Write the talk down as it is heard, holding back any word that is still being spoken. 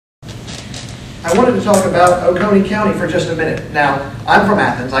I wanted to talk about Oconee County for just a minute. Now, I'm from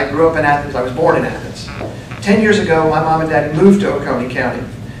Athens. I grew up in Athens. I was born in Athens. 10 years ago, my mom and dad moved to Oconee County.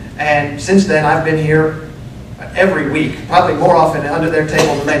 And since then, I've been here every week, probably more often under their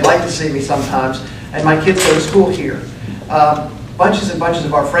table than they'd like to see me sometimes. And my kids go to school here. Bunches and bunches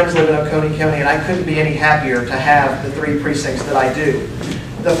of our friends live in Oconee County, and I couldn't be any happier to have the 3 precincts that I do.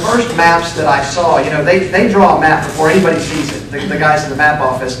 The first maps that I saw, you know, they draw a map before anybody sees it. The guys in the map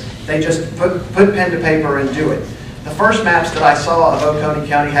office, they just put pen to paper and do it. The first maps that I saw of Oconee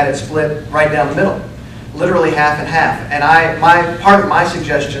County had it split right down the middle, literally half and half. And part of my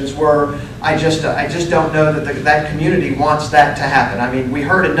suggestions were, I just don't know that that community wants that to happen. I mean, we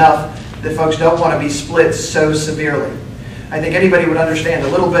heard enough that folks don't want to be split so severely. I think anybody would understand a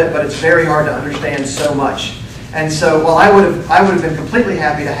little bit, but it's very hard to understand so much. And so, while I would have been completely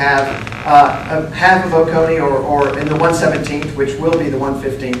happy to have half of Oconee or in the 117th, which will be the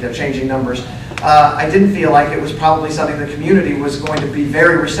 115th, they're changing numbers, I didn't feel like it was probably something the community was going to be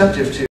very receptive to.